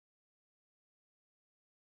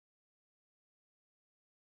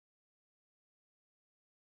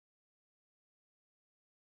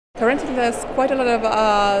Currently, there's quite a lot of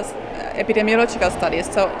epidemiological studies,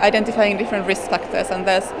 so identifying different risk factors, and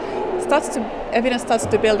evidence starts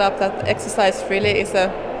to build up that exercise really is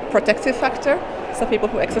a protective factor. So people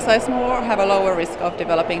who exercise more have a lower risk of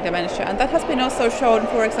developing dementia, and that has been also shown,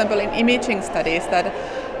 for example, in imaging studies that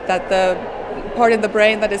the part in the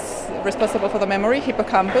brain that is responsible for the memory,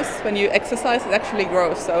 hippocampus, when you exercise, it actually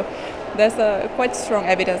grows. So there's quite strong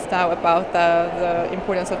evidence now about the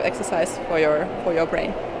importance of exercise for your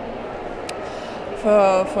brain.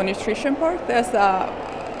 For nutrition part, there's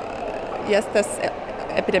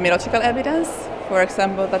epidemiological evidence. For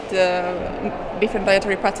example, that different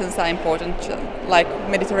dietary patterns are important, like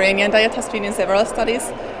Mediterranean diet has been in several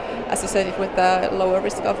studies associated with the lower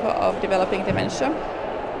risk of developing dementia.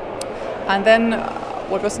 And then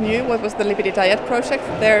what was new, what was the Lipid Diet project?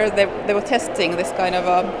 They were testing this kind of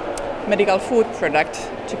a medical food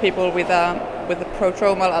product to people with a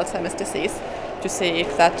prodromal Alzheimer's disease to see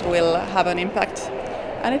if that will have an impact.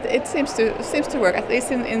 And it seems to work, at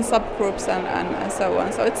least in subgroups and so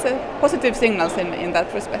on. So it's positive signals in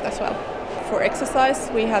that respect as well. For exercise,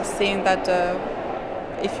 we have seen that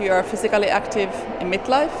if you are physically active in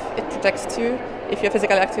midlife, it protects you. If you're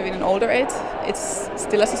physically active in an older age, it's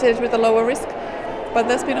still associated with a lower risk. But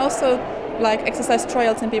there's been also exercise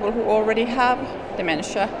trials in people who already have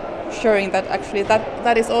dementia, showing that actually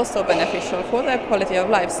that is also beneficial for their quality of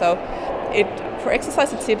life. So for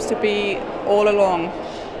exercise, it seems to be all along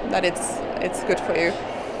that it's good for you.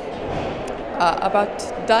 About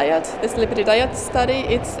diet, this Lipid Diet study,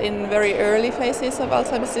 it's in very early phases of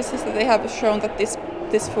Alzheimer's disease that they have shown that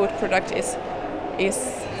this food product is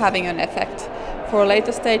having an effect. For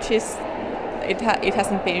later stages, it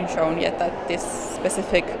hasn't been shown yet that this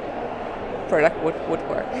specific product would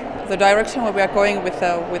work. The direction where we are going with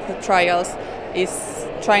the trials is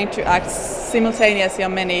trying to act simultaneously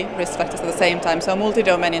on many risk factors at the same time, so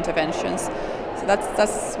multi-domain interventions. So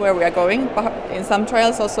that's where we are going. In some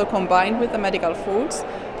trials also combined with the medical foods.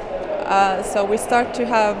 So we start to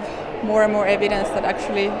have more and more evidence that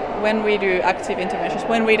actually when we do active interventions,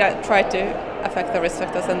 when we try to affect the risk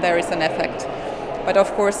factors, then there is an effect. But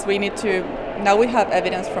of course now we have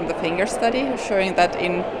evidence from the finger study showing that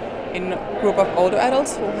in a group of older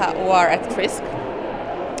adults who are at risk,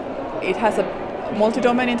 it has a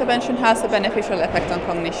multi-domain intervention has a beneficial effect on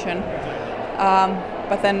cognition.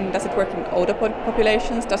 But then does it work in older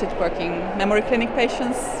populations? Does it work in memory clinic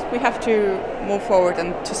patients? We have to move forward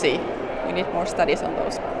and to see. We need more studies on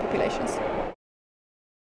those populations.